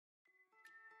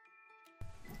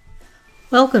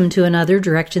Welcome to another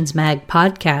Directions Mag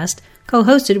podcast,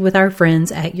 co-hosted with our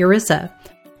friends at URISA.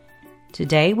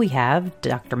 Today we have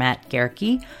Dr. Matt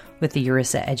Gehrke with the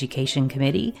URISA Education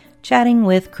Committee chatting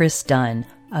with Chris Dunn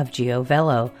of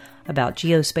GeoVelo about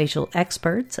geospatial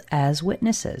experts as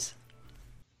witnesses.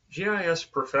 GIS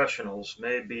professionals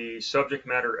may be subject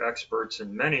matter experts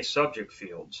in many subject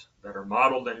fields that are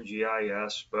modeled in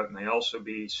GIS, but may also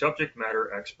be subject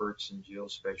matter experts in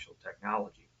geospatial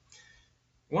technology.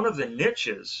 One of the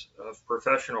niches of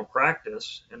professional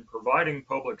practice in providing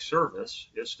public service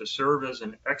is to serve as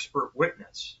an expert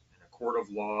witness in a court of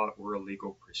law or a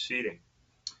legal proceeding.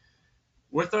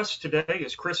 With us today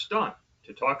is Chris Dunn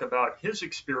to talk about his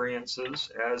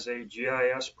experiences as a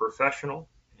GIS professional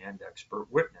and expert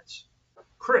witness.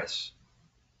 Chris,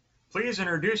 please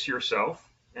introduce yourself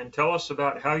and tell us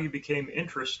about how you became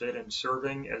interested in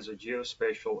serving as a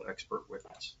geospatial expert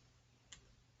witness.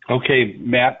 Okay,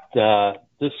 Matt,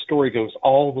 this story goes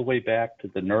all the way back to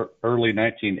the early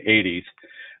 1980s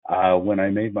when I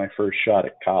made my first shot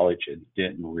at college and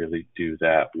didn't really do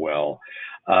that well.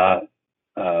 My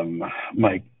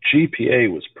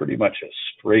GPA was pretty much a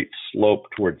straight slope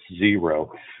towards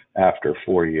zero after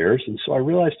 4 years, and so I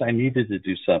realized I needed to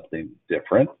do something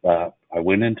different. I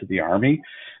went into the Army,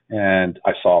 and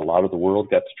I saw a lot of the world,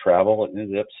 got to travel, and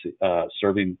ended up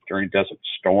serving during Desert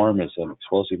Storm as an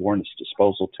explosive ordnance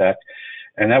disposal tech,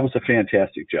 and that was a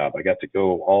fantastic job. I got to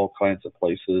go all kinds of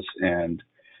places, and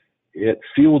it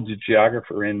fueled the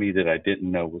geographer in me that I didn't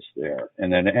know was there.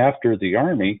 And then after the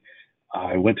Army,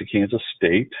 I went to Kansas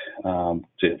State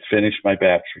to finish my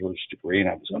bachelor's degree, and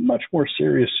I was a much more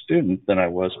serious student than I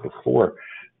was before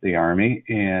the Army.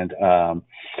 And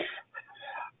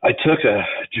I took a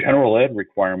general ed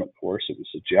requirement course. It was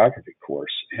a geography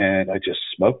course, and I just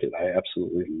smoked it. I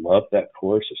absolutely loved that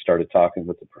course. I started talking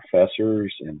with the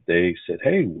professors, and they said,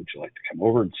 "Hey, would you like to come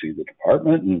over and see the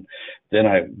department?" And then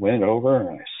I went over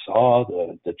and I saw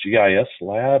the GIS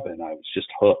lab, and I was just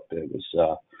hooked. It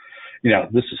was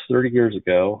this is 30 years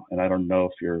ago, and I don't know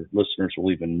if your listeners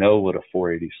will even know what a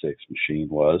 486 machine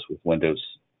was with Windows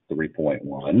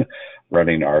 3.1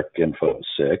 running ArcInfo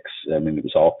 6. I mean, it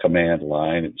was all command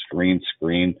line. It was green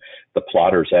screen. The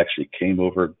plotters actually came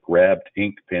over, grabbed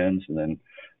ink pens, and then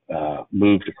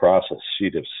moved across a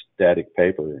sheet of static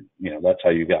paper. That's how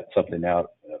you got something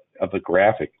out of a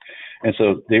graphic. And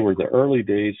so they were the early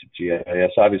days of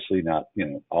GIS, obviously not,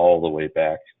 all the way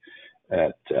back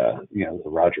at the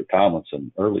Roger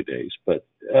Tomlinson early days, but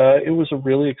it was a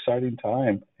really exciting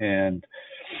time. And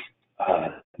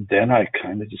then I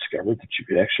kind of discovered that you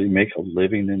could actually make a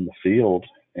living in the field,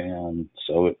 and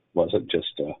so it wasn't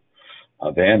just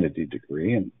a vanity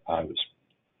degree. And I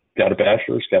got a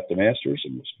bachelor's, got the master's,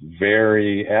 and was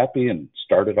very happy and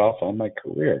started off on my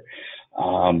career.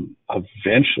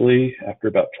 Eventually, after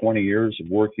about 20 years of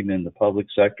working in the public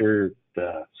sector,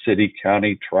 the city,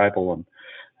 county, tribal, and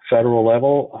federal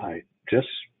level, I just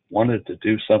wanted to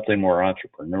do something more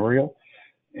entrepreneurial.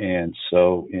 And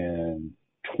so in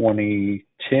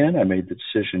 2010, I made the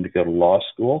decision to go to law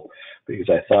school because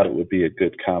I thought it would be a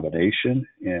good combination.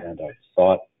 And I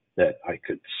thought that I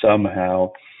could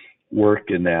somehow work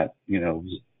in that,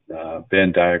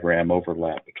 Venn diagram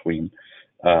overlap between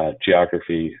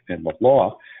geography and the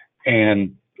law.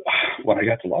 And when I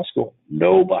got to law school,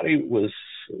 nobody was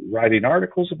writing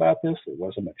articles about this. There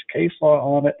wasn't much case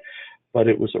law on it, but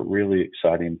it was a really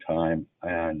exciting time.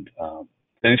 And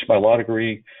finished my law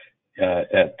degree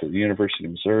at the University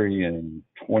of Missouri in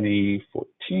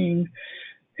 2014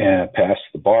 and passed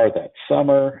the bar that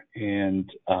summer. And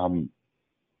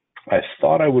I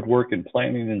thought I would work in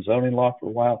planning and zoning law for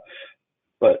a while,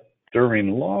 but during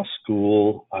law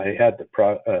school, I had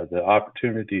the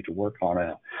opportunity to work on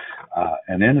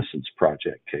an Innocence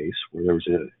Project case where there was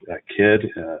a kid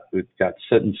who got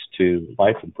sentenced to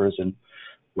life in prison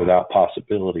without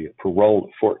possibility of parole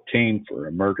at 14 for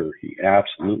a murder he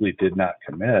absolutely did not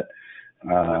commit.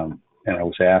 And I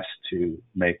was asked to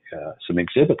make some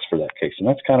exhibits for that case, and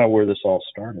that's kind of where this all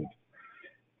started.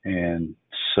 And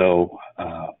so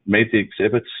made the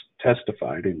exhibits,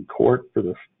 testified in court for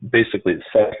basically the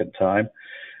second time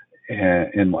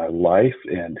in my life,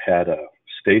 and had a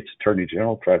state's attorney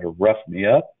general try to rough me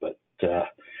up, but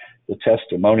the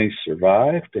testimony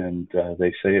survived, and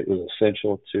they say it was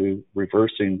essential to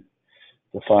reversing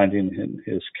the finding in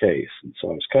his case. And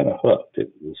so I was kind of hooked.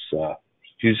 It was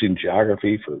using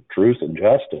geography for truth and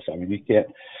justice. I mean, you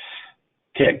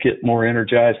can't get more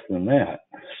energized than that.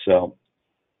 So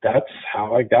that's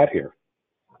how I got here.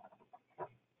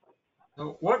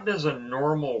 So what does a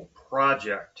normal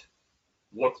project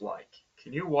look like?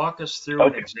 Can you walk us through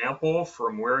an example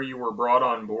from where you were brought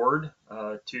on board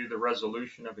to the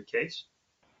resolution of a case?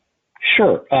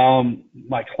 Sure.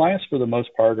 My clients, for the most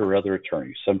part, are other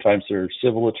attorneys. Sometimes they're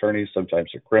civil attorneys, sometimes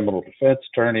they're criminal defense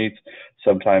attorneys,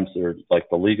 sometimes they're like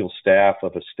the legal staff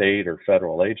of a state or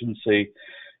federal agency.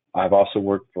 I've also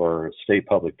worked for a state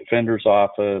public defender's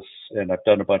office, and I've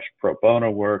done a bunch of pro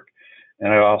bono work.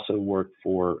 And I also worked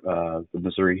for the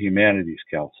Missouri Humanities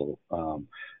Council,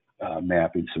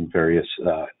 mapping some various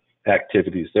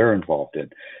activities they're involved in.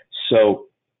 So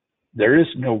there is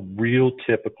no real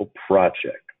typical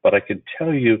project, but I can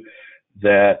tell you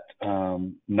that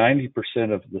 90%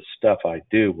 of the stuff I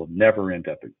do will never end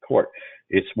up in court.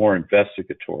 It's more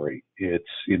investigatory. It's,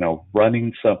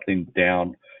 running something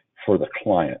down for the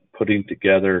client, putting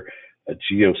together a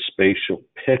geospatial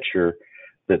picture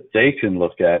that they can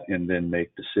look at and then make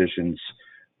decisions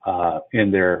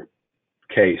in their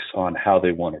case on how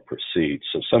they want to proceed.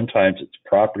 So sometimes it's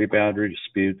property boundary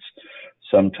disputes,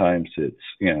 sometimes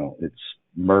it's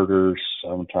murders,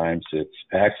 sometimes it's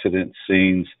accident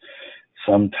scenes,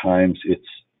 sometimes it's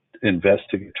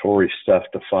investigatory stuff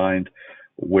to find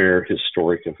where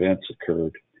historic events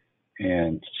occurred.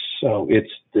 And so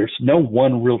there's no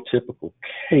one real typical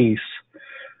case.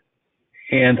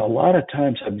 And a lot of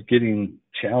times I'm getting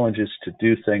challenges to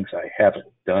do things I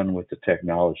haven't done with the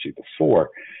technology before.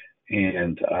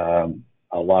 And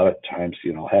a lot of times,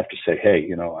 I'll have to say, hey,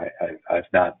 I've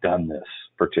not done this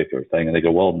particular thing. And they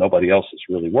go, well, nobody else is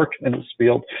really working in this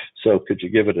field, so could you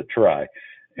give it a try?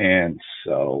 And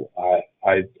so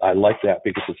I like that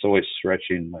because it's always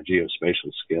stretching my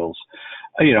geospatial skills.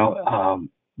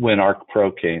 When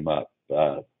ArcPro came up,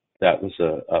 that was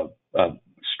a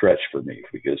stretch for me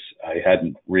because I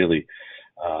hadn't really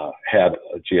had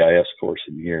a GIS course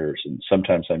in years, and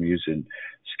sometimes I'm using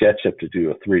SketchUp to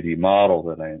do a 3D model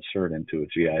that I insert into a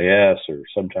GIS, or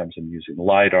sometimes I'm using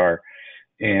LiDAR,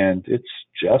 and it's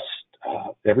just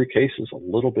every case is a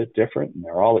little bit different, and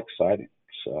they're all exciting.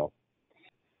 So,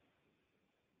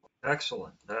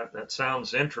 excellent. That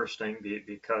sounds interesting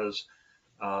because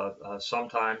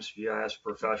sometimes GIS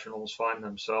professionals find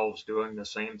themselves doing the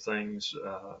same things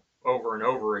over and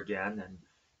over again,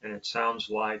 and it sounds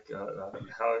like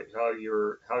how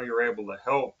you're able to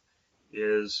help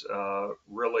is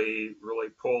really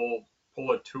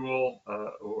pull a tool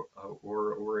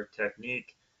or a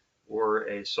technique or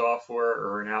a software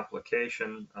or an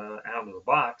application out of the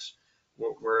box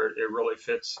where it really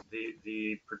fits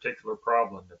the particular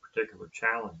problem, the particular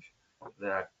challenge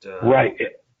that right.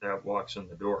 that walks in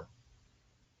the door.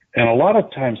 And a lot of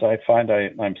times I find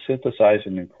I'm synthesizing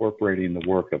and incorporating the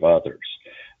work of others,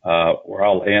 where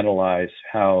I'll analyze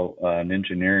how an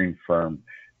engineering firm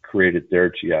created their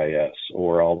GIS,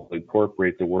 or I'll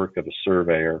incorporate the work of a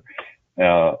surveyor,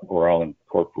 or I'll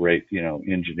incorporate,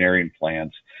 engineering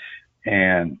plans.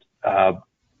 And,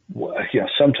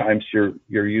 sometimes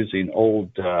you're using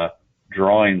old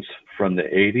drawings from the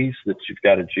 80s that you've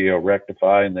got to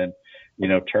geo-rectify and then,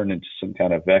 turn into some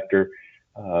kind of vector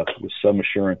with some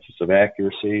assurances of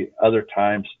accuracy. Other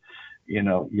times,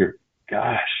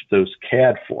 those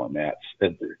CAD formats,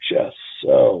 and they're just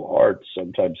so hard to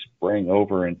sometimes bring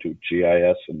over into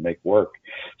GIS and make work.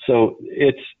 So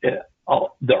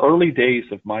the early days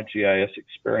of my GIS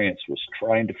experience was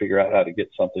trying to figure out how to get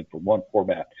something from one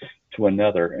format to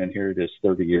another, and here it is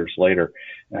 30 years later,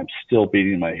 and I'm still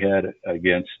beating my head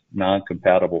against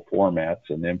non-compatible formats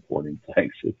and importing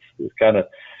things.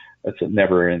 It's a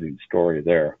never-ending story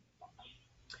there.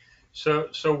 So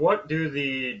what do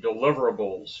the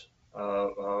deliverables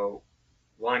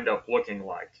wind up looking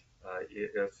like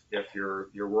if you're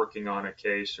working on a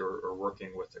case or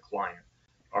working with the client?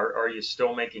 Are you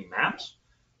still making maps,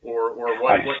 or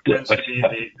what tends to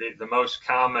be the most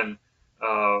common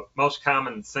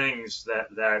things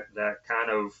that kind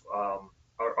of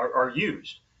are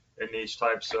used in these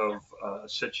types of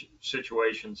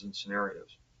situations and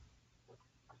scenarios?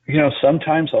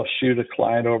 Sometimes I'll shoot a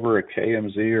client over a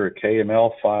KMZ or a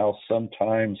KML file.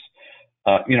 Sometimes,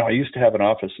 I used to have an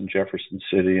office in Jefferson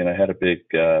City, and I had a big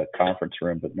conference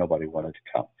room, but nobody wanted to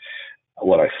come.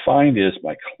 What I find is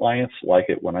my clients like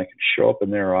it when I can show up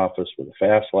in their office with a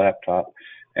fast laptop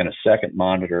and a second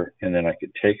monitor, and then I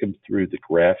can take them through the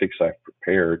graphics I've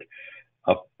prepared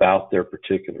about their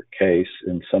particular case.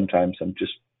 And sometimes I'm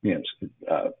just,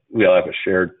 we'll have a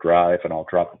shared drive, and I'll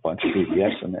drop a bunch of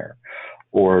PDFs in there.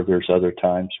 Or there's other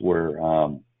times where,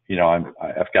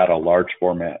 I've got a large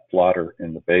format plotter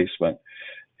in the basement,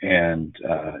 and,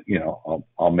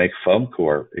 I'll make foam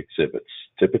core exhibits.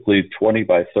 Typically 20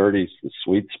 by 30 is the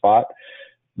sweet spot,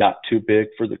 not too big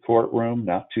for the courtroom,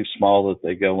 not too small that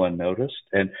they go unnoticed.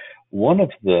 And one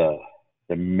of the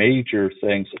major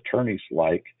things attorneys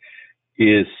like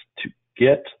is to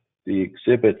get the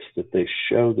exhibits that they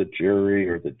show the jury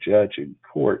or the judge in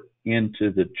court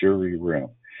into the jury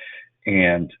room.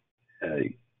 And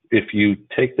if you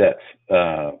take that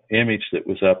image that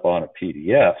was up on a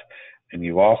PDF and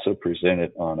you also present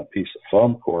it on a piece of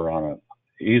foam core on an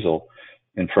easel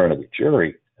in front of the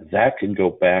jury, that can go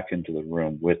back into the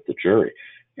room with the jury.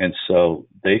 And so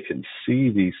they can see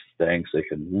these things, they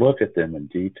can look at them in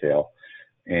detail.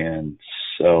 And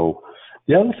so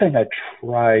the other thing I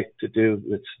try to do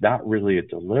that's not really a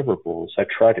deliverable is I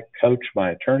try to coach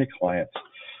my attorney clients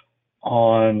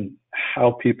on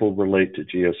how people relate to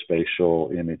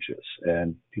geospatial images.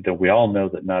 And, we all know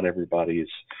that not everybody is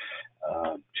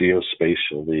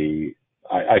geospatially,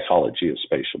 I call it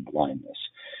geospatial blindness.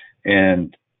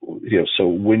 And, so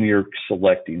when you're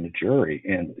selecting the jury,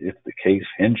 and if the case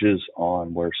hinges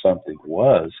on where something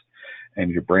was,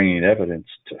 and you're bringing evidence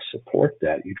to support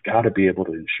that, you've got to be able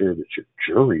to ensure that your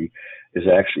jury is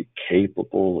actually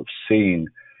capable of seeing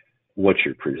what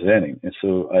you're presenting. And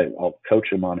so I'll coach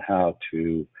them on how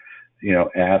to,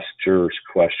 ask jurors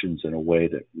questions in a way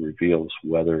that reveals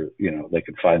whether, they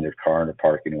can find their car in a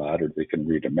parking lot or they can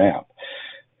read a map.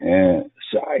 And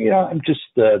so, I'm just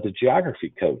the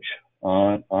geography coach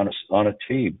on a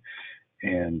team.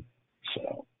 And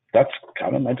so that's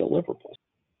kind of my deliverables.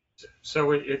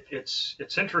 So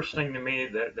it's interesting to me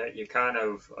that you kind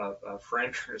of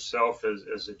frame yourself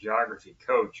as a geography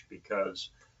coach, because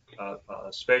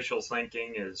spatial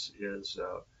thinking is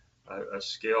a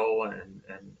skill and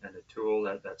a tool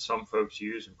that some folks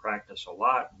use and practice a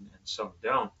lot, and some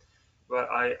don't. But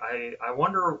I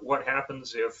wonder what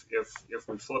happens if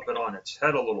we flip it on its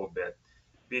head a little bit,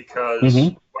 because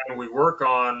when we work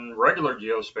on regular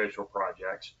geospatial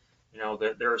projects,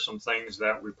 that there are some things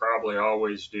that we probably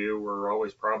always do or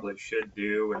always probably should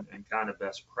do, and kind of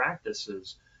best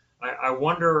practices. I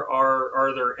wonder,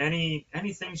 are there any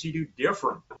things you do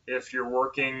different if you're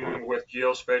working with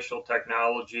geospatial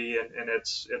technology and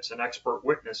it's an expert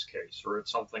witness case, or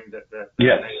it's something that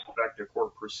yes. may affect a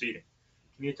court proceeding?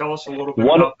 Can you tell us a little bit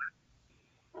about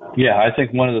that? Yeah, I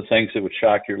think one of the things that would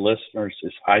shock your listeners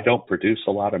is I don't produce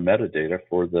a lot of metadata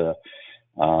for the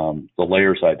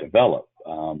layers I develop,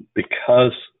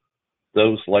 because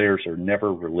those layers are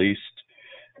never released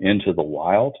into the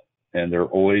wild, and they're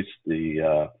always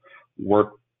the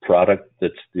work product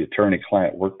that's the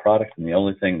attorney-client work product, and the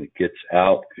only thing that gets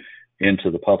out into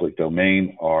the public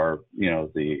domain are,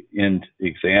 the end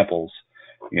examples,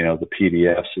 the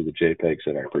PDFs or the JPEGs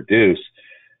that I produce.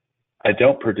 I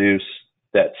don't produce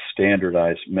that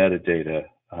standardized metadata.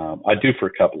 I do for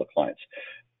a couple of clients,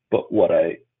 but what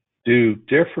I do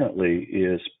differently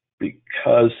is,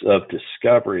 because of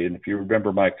discovery, and if you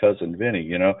remember my cousin Vinny,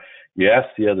 you ask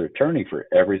the other attorney for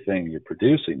everything you're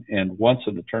producing, and once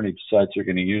an attorney decides they're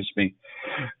going to use me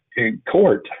in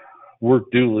court, we're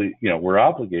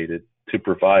obligated to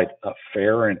provide a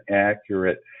fair and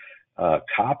accurate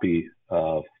copy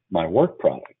of my work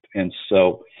product. And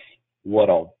so what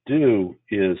I'll do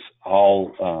is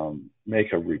I'll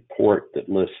make a report that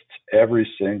lists every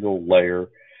single layer,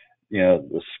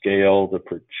 the scale, the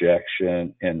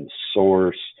projection, and the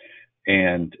source,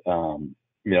 and,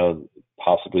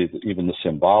 possibly even the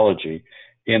symbology.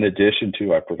 In addition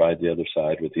to, I provide the other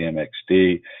side with the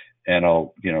MXD, and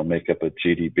I'll, make up a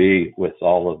GDB with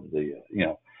all of the,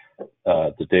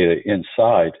 the data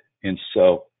inside. And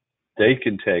so they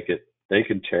can take it, they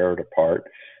can tear it apart,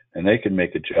 and they can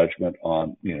make a judgment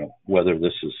on, whether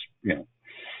this is,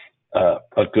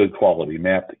 a good quality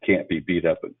map that can't be beat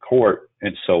up in court.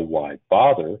 And so why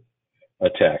bother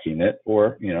attacking it?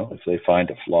 Or, if they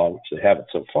find a flaw, which they haven't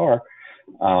so far,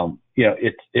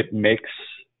 it makes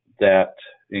that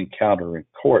encounter in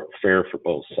court fair for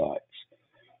both sides.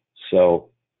 So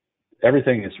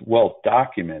everything is well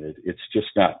documented. It's just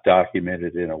not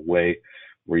documented in a way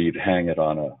where you'd hang it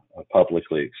on a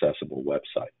publicly accessible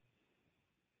website.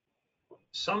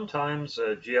 Sometimes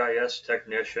a GIS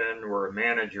technician or a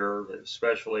manager,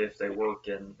 especially if they work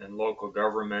in local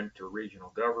government or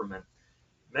regional government,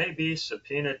 may be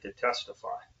subpoenaed to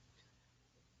testify.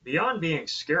 Beyond being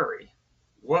scary,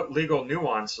 what legal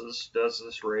nuances does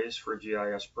this raise for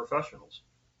GIS professionals?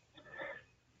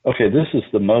 Okay, this is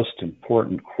the most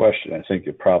important question I think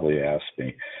you probably asked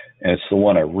me, and it's the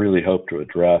one I really hope to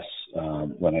address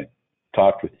when I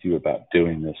talked with you about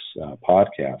doing this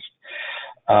podcast.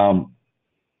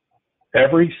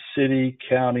 Every city,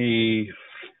 county,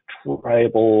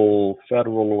 tribal,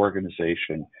 federal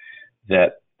organization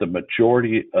that the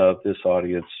majority of this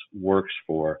audience works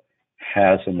for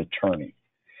has an attorney.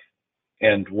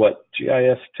 And what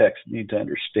GIS techs need to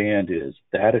understand is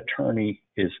that attorney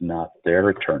is not their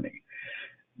attorney.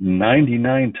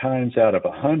 99 times out of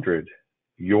 100,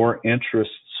 your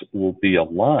interests will be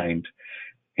aligned.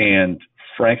 And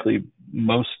frankly,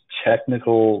 most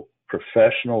technical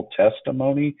professional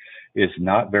testimony is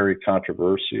not very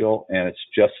controversial, and it's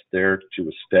just there to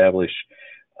establish,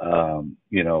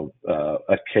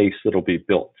 a case that'll be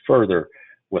built further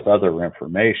with other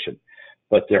information.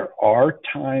 But there are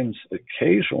times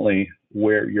occasionally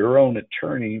where your own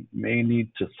attorney may need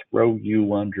to throw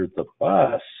you under the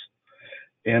bus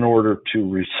in order to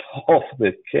resolve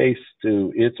the case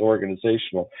to its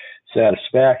organizational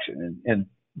satisfaction. And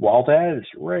while that is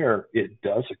rare, it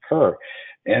does occur.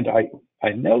 And I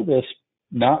know this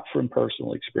not from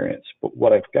personal experience, but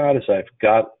what I've got is I've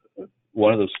got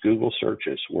one of those Google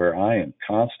searches where I am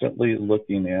constantly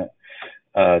looking at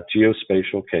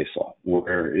geospatial case law,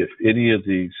 where if any of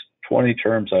these 20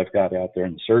 terms I've got out there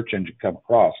in the search engine come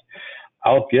across,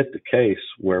 I'll get the case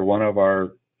where one of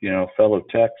our fellow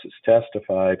techs has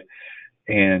testified,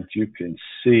 and you can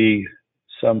see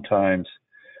sometimes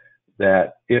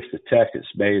that if the tech has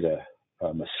made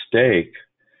a mistake,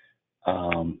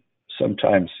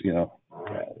 sometimes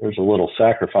there's a little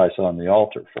sacrifice on the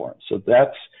altar for him. So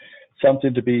that's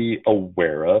something to be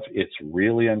aware of. It's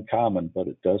really uncommon, but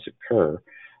it does occur.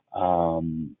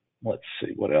 Let's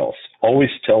see, what else? Always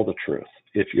tell the truth.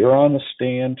 If you're on the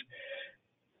stand,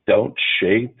 don't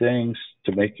shade things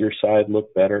to make your side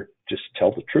look better. Just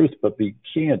tell the truth, but be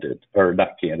candid, or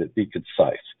not candid, be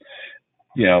concise.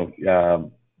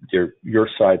 Your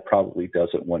side probably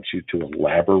doesn't want you to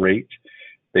elaborate.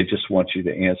 They just want you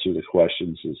to answer the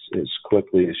questions as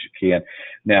quickly as you can.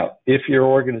 Now, if your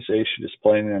organization is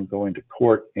planning on going to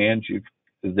court and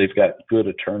they've got good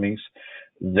attorneys,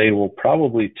 they will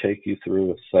probably take you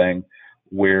through a thing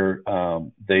where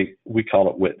we call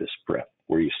it witness prep,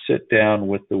 where you sit down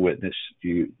with the witness.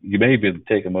 You may even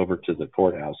take them over to the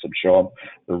courthouse and show them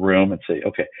the room and say,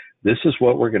 okay, this is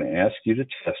what we're going to ask you to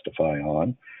testify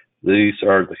on. These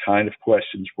are the kind of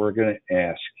questions we're going to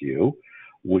ask you.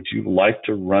 Would you like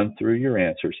to run through your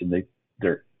answers? And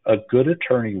a good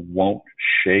attorney won't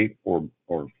shape or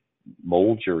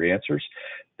mold your answers.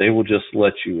 They will just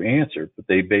let you answer, but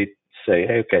they may say,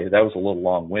 hey, okay, that was a little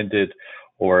long-winded,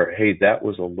 or hey, that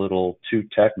was a little too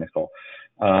technical.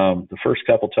 The first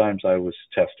couple times I was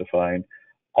testifying,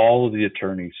 all of the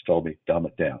attorneys told me, dumb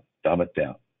it down,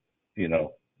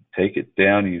 take it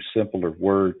down, use simpler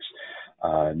words,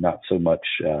 not so much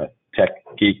tech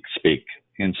geek speak.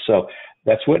 And so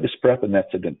that's witness prep, and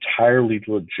that's an entirely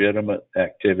legitimate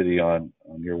activity on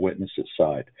your witness's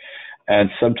side. And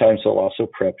sometimes they'll also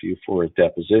prep you for a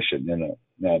deposition. And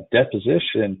now,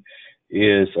 deposition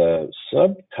is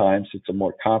sometimes it's a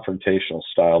more confrontational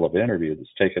style of interview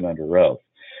that's taken under oath.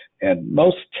 And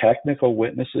most technical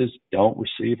witnesses don't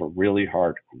receive a really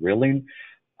hard grilling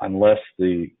unless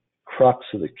the crux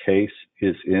of the case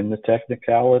is in the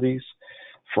technicalities.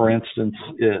 For instance,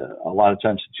 a lot of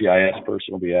times the GIS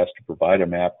person will be asked to provide a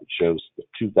map that shows the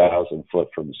 2,000 foot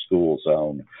from the school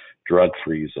zone,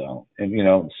 drug-free zone. And,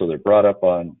 so they're brought up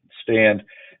on stand.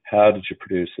 How did you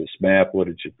produce this map? What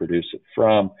did you produce it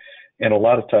from? And a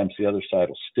lot of times the other side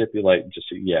will stipulate and just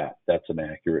say, yeah, that's an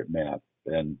accurate map.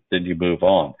 And then you move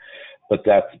on. But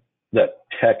that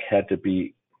tech had to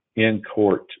be in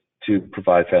court to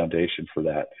provide foundation for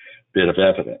that bit of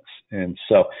evidence. And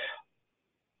so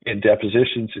in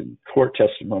depositions and court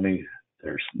testimony,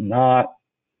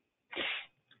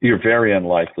 you're very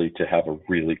unlikely to have a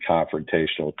really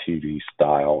confrontational TV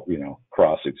style,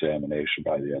 cross-examination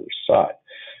by the other side.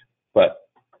 But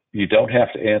you don't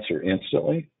have to answer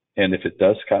instantly. And if it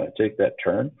does kind of take that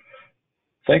turn,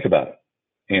 think about it.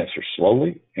 Answer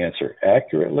slowly, answer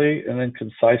accurately, and then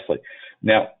concisely.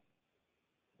 Now,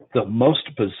 the most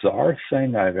bizarre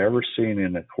thing I've ever seen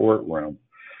in a courtroom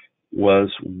was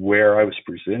where I was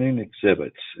presenting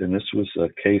exhibits, and this was a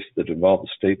case that involved the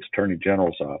state's attorney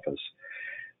general's office.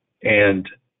 And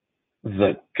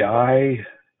the guy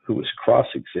who was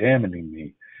cross-examining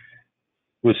me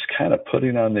was kind of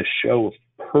putting on this show of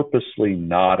purposely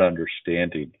not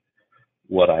understanding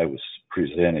what I was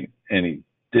presenting. And he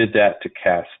did that to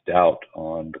cast doubt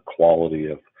on the quality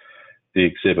of the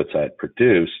exhibits I had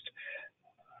produced.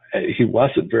 He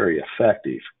wasn't very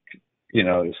effective. It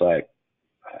was like,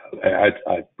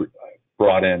 I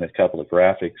brought in a couple of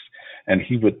graphics, and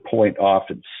he would point off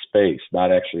in space,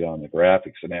 not actually on the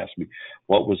graphics, and ask me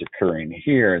what was occurring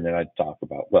here. And then I'd talk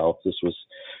about, well, if this was,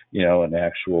 an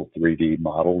actual 3D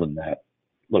model, and that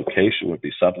location would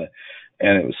be something.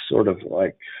 And it was sort of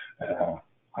like,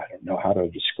 I don't know how to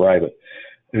describe it.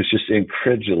 It was just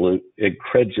incredulous.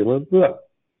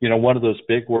 One of those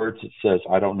big words that says,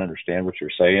 I don't understand what you're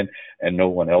saying, and no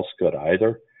one else could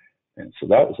either. And so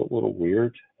that was a little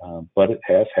weird, but it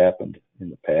has happened in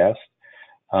the past.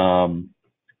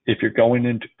 If you're going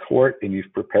into court and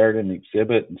you've prepared an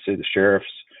exhibit and say the sheriff's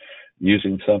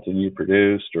using something you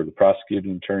produced or the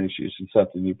prosecuting attorney's using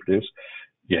something you produced,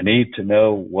 you need to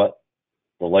know what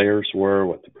the layers were,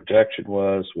 what the projection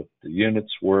was, what the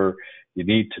units were. You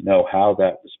need to know how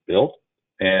that was built.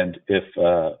 And if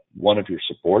one of your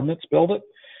subordinates built it,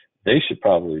 they should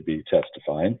probably be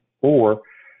testifying. Or,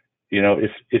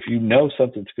 if you know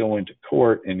something's going to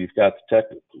court and you've got the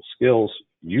technical skills,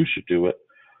 you should do it.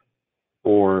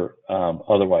 Or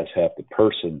otherwise have the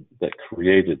person that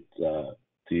created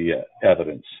the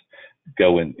evidence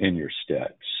go in your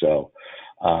stead. So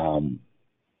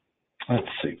let's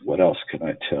see, what else can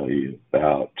I tell you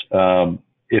about?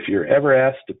 If you're ever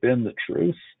asked to bend the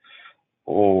truth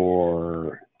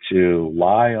or to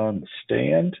lie on the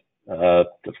stand,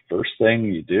 the first thing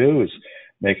you do is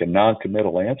make a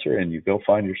non-committal answer and you go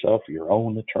find yourself your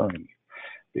own attorney,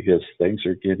 because things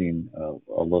are getting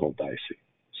a little dicey.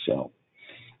 So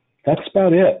that's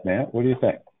about it, Matt. What do you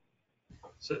think?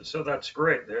 So that's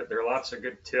great. There are lots of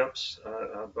good tips,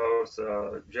 both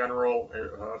general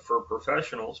for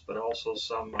professionals, but also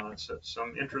some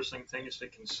interesting things to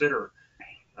consider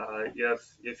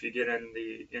if you get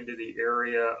into the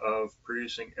area of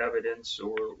producing evidence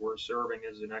or serving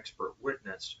as an expert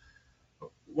witness.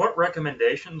 What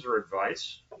recommendations or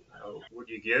advice would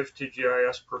you give to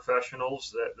GIS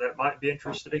professionals that might be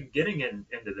interested in getting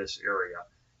into this area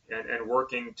and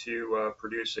working to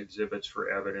produce exhibits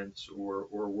for evidence or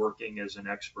working as an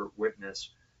expert witness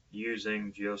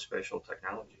using geospatial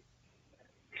technology?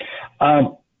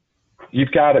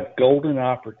 You've got a golden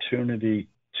opportunity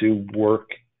to work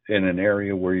in an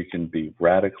area where you can be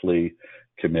radically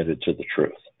committed to the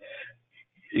truth.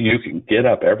 You can get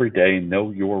up every day and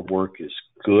know your work is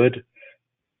good,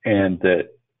 and that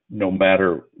no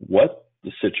matter what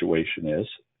the situation is,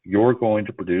 you're going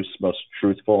to produce the most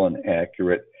truthful and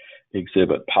accurate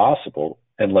exhibit possible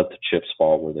and let the chips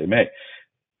fall where they may.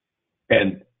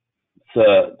 And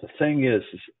the thing is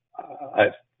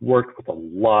I've worked with a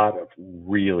lot of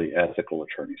really ethical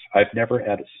attorneys. I've never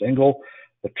had a single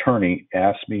attorney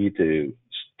ask me to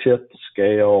tip the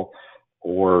scale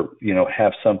or,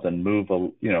 have something move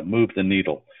the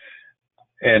needle.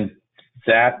 And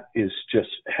that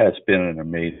has been an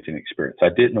amazing experience. I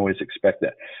didn't always expect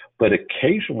that, but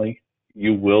occasionally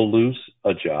you will lose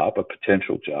a job, a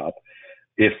potential job,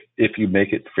 if you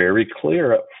make it very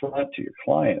clear up front to your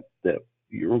client that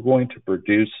you're going to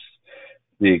produce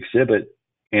the exhibit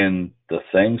and the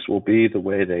things will be the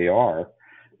way they are,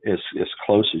 as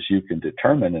close as you can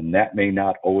determine, and that may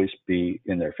not always be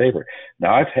in their favor.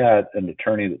 Now, I've had an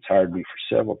attorney that's hired me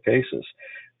for several cases,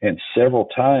 and several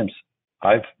times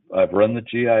I've run the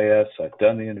GIS, I've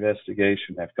done the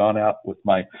investigation, I've gone out with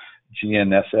my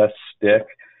GNSS stick,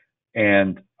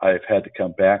 and I've had to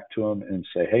come back to them and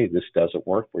say, hey, this doesn't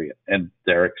work for you. And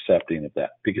they're accepting of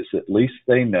that, because at least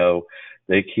they know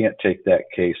they can't take that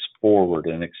case forward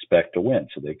and expect to win.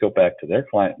 So they go back to their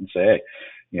client and say, hey,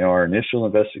 our initial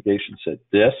investigation said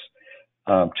this.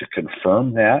 To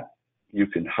confirm that, you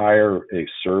can hire a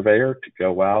surveyor to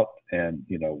go out and,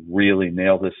 really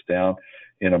nail this down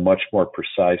in a much more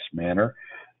precise manner.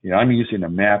 I'm using a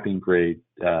mapping grade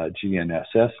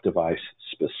GNSS device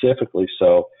specifically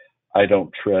so I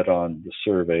don't tread on the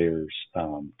surveyor's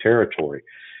territory.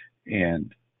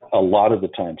 And a lot of the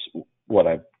times what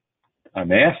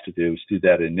I'm asked to do is do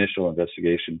that initial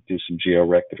investigation, do some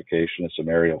geo-rectification of some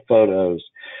aerial photos,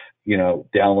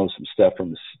 download some stuff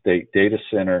from the state data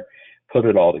center, put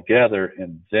it all together,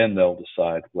 and then they'll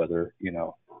decide whether,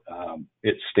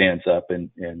 it stands up and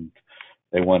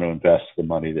they want to invest the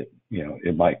money that,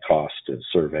 it might cost to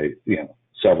survey,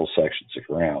 several sections of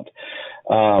ground.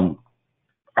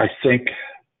 I think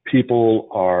people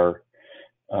are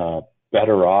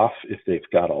better off if they've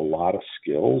got a lot of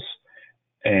skills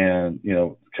and,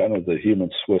 kind of the human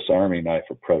Swiss Army knife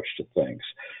approach to things.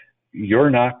 You're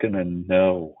not going to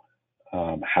know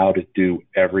how to do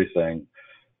everything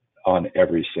on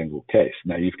every single case.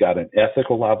 Now, you've got an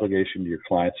ethical obligation to your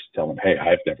clients to tell them, hey,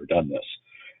 I've never done this.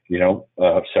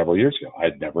 Several years ago,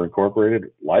 I'd never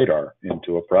incorporated LiDAR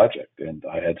into a project, and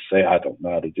I had to say, I don't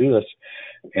know how to do this.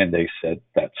 And they said,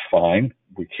 that's fine.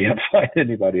 We can't find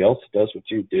anybody else that does what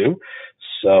you do,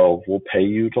 so we'll pay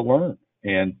you to learn.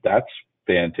 And that's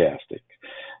fantastic.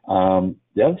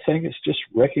 The other thing is just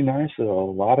recognize that a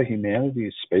lot of humanity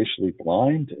is spatially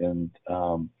blind, and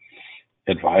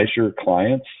advise your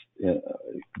clients.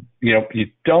 You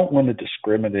don't want to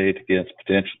discriminate against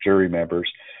potential jury members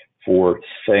for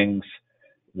things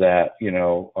that,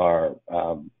 are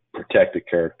protected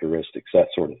characteristics, that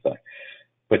sort of thing.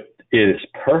 But it is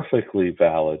perfectly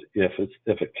valid if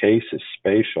a case is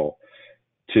spatial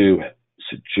to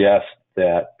suggest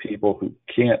that people who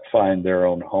can't find their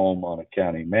own home on a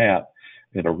county map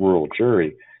in a rural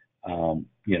jury,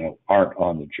 aren't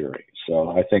on the jury.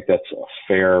 So I think that's a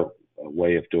fair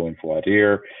way of doing voir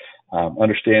dire.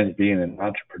 Understand that being an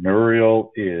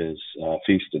entrepreneurial is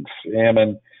feast and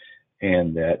famine,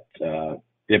 and that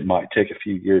it might take a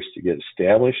few years to get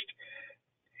established.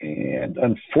 And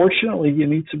unfortunately, you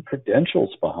need some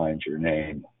credentials behind your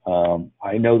name.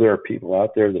 I know there are people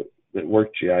out there that work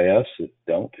GIS that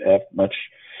don't have much,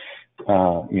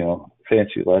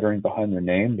 fancy lettering behind their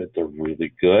name, but they're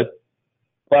really good.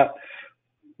 But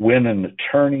when an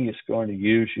attorney is going to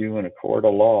use you in a court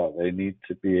of law, they need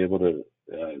to be able to,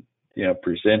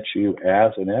 present you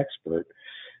as an expert.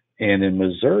 And in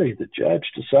Missouri, the judge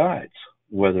decides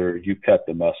whether you cut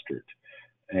the mustard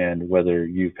and whether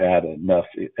you've had enough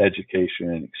education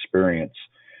and experience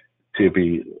to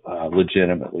be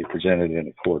legitimately presented in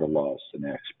a court of law as an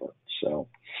expert. So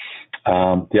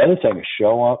the other thing is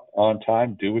show up on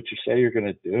time, do what you say you're going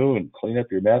to do, and clean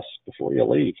up your mess before you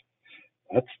leave.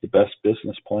 That's the best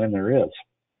business plan there is.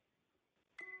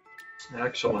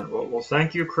 Excellent. Well,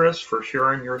 thank you, Chris, for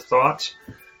sharing your thoughts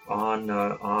on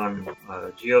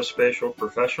geospatial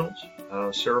professionals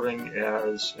serving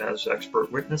as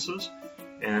expert witnesses.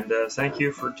 And thank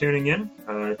you for tuning in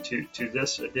to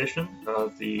this edition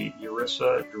of the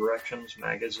ERISA Directions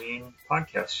Magazine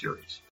podcast series.